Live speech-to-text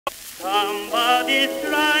Somebody's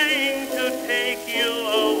trying to take you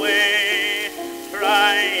away,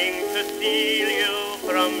 trying to steal you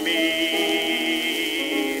from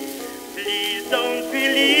me. Please don't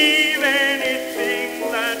believe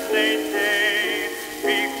anything that they say,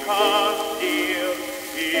 because, dear,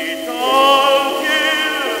 it's all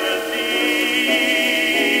jealousy.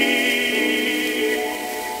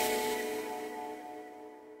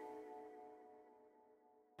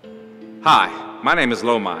 Hi, my name is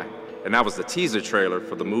Lomai, and that was the teaser trailer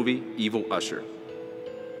for the movie Evil Usher.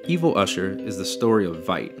 Evil Usher is the story of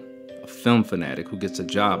Vite, a film fanatic who gets a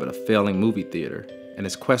job at a failing movie theater and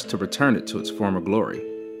his quest to return it to its former glory,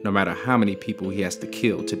 no matter how many people he has to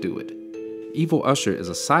kill to do it. Evil Usher is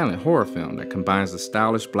a silent horror film that combines the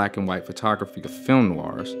stylish black and white photography of film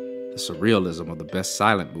noirs, the surrealism of the best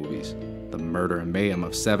silent movies, the murder and mayhem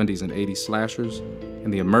of 70s and 80s slashers,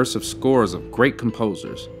 and the immersive scores of great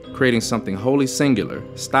composers, creating something wholly singular,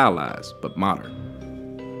 stylized, but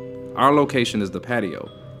modern. Our location is the Patio,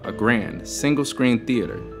 a grand, single-screen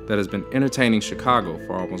theater that has been entertaining Chicago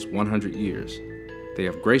for almost 100 years. They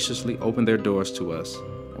have graciously opened their doors to us,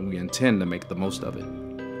 and we intend to make the most of it.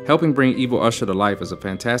 Helping bring Evil Usher to life is a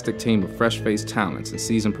fantastic team of fresh-faced talents and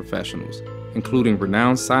seasoned professionals, including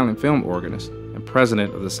renowned silent film organist and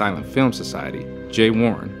president of the Silent Film Society, Jay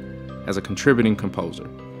Warren, as a contributing composer.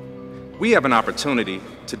 We have an opportunity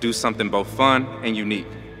to do something both fun and unique.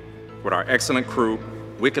 With our excellent crew,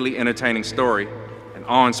 wickedly entertaining story, and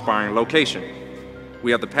awe-inspiring location,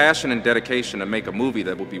 we have the passion and dedication to make a movie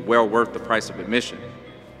that will be well worth the price of admission.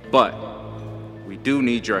 But we do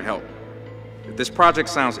need your help. If this project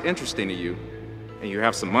sounds interesting to you, and you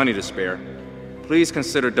have some money to spare, please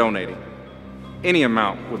consider donating. Any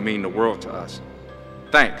amount would mean the world to us.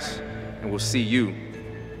 Thanks, and we'll see you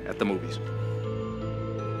at the movies.